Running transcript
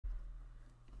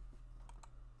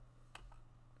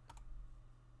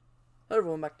Hello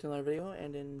everyone, back to another video,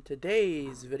 and in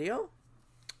today's video,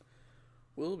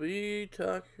 we'll be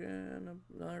talking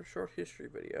another short history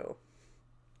video.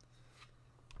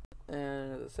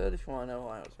 And as I said, if you want to know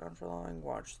why I was gone for long,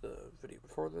 watch the video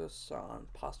before this on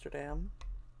Posterdam.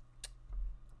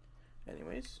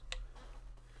 Anyways,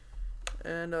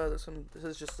 and this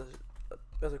is just,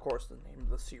 as of course the name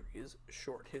of the series,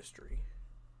 Short History.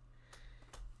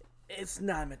 It's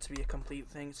not meant to be a complete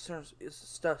thing. It's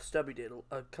stuff Stubby did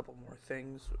a couple more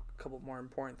things, a couple more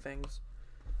important things,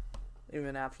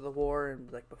 even after the war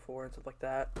and like before and stuff like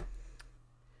that.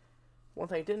 One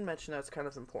thing I didn't mention that's kind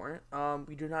of important.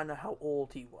 We do not know how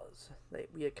old he was.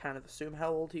 We had kind of assumed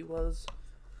how old he was,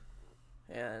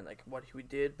 and like what he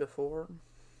did before,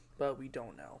 but we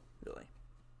don't know really.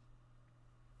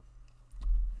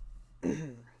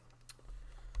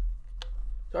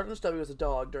 Sergeant Stubby was a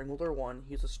dog during World War I.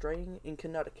 He was a straying in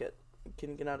Connecticut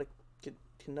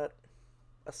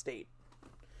estate,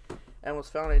 and was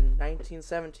found in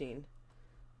 1917.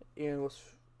 And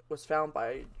was found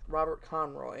by Robert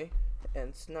Conroy,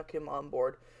 and snuck him on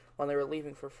board when they were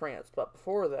leaving for France. But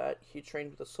before that, he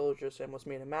trained with the soldiers and was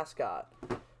made a mascot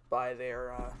by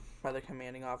their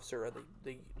commanding officer of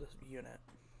the unit.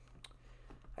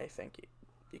 I think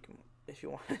you can, if you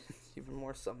want even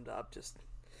more summed up, just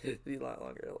be a lot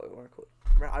longer, a lot more cool.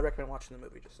 I recommend watching the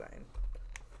movie, just saying.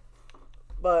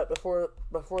 But before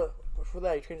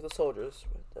that, he trained with the soldiers.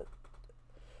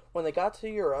 When they got to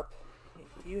Europe,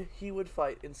 he would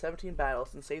fight in 17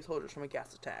 battles and save soldiers from a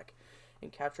gas attack,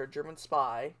 and capture a German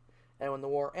spy. And when the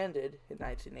war ended in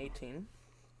 1918,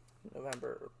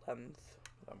 November 11th,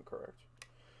 if I'm correct,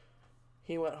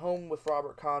 he went home with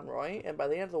Robert Conroy, and by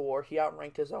the end of the war, he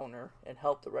outranked his owner and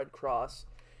helped the Red Cross.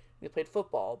 He played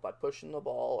football by pushing the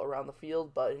ball around the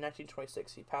field, but in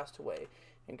 1926 he passed away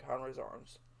in Conroy's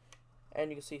arms. And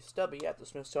you can see Stubby at the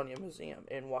Smithsonian Museum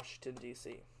in Washington,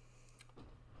 D.C.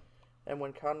 And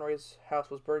when Conroy's house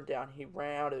was burned down, he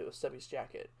ran out of it with Stubby's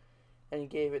jacket, and he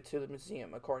gave it to the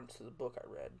museum, according to the book I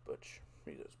read, which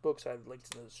those books I've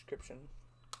linked in the description.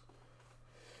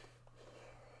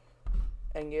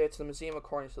 And gave it to the museum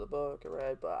according to the book I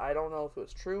read, but I don't know if it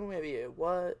was true. Maybe it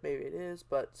was, maybe it is,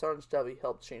 but Sergeant Stubby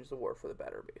helped change the war for the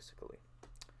better, basically.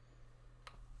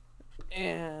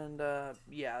 And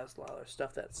yeah, there's a lot of other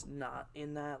stuff that's not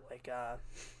in that, like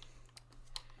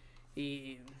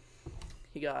he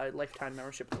got a lifetime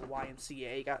membership to the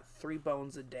YMCA. He got 3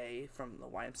 bones a day from the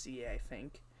YMCA, I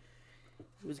think.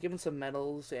 He was given some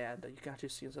medals, and you got to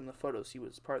see some of the photos he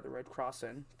was part of the Red Cross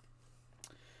in.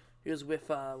 He was with,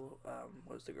 what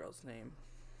was the girl's name?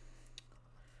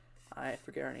 I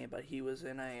forget her name, but he was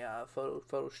in a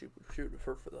photo shoot with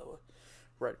her for the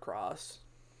Red Cross.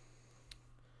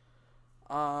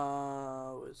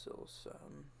 Was else,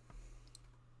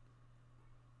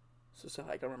 so stuff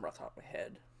I can remember off the top of my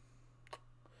head.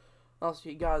 Also,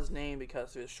 he got his name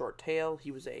because of his short tail.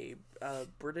 He was a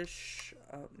British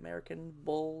American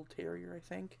Bull Terrier, I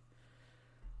think.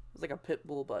 It was like a pit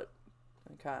bull, but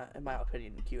kind of, in my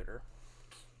opinion, cuter.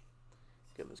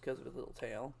 It was because of his little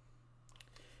tail.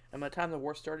 And by the time the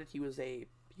war started, he was a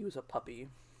puppy.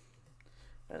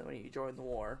 And when he joined the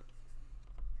war.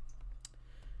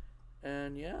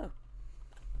 And yeah,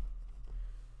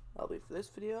 that'll be for this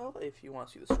video. If you want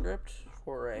to see the script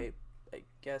for I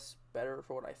guess better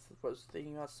for what I was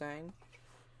thinking about saying,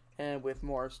 and with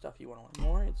more stuff you want to learn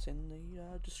more, it's in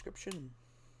the description.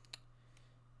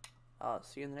 I'll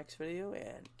see you in the next video,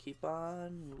 and keep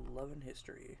on loving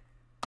history.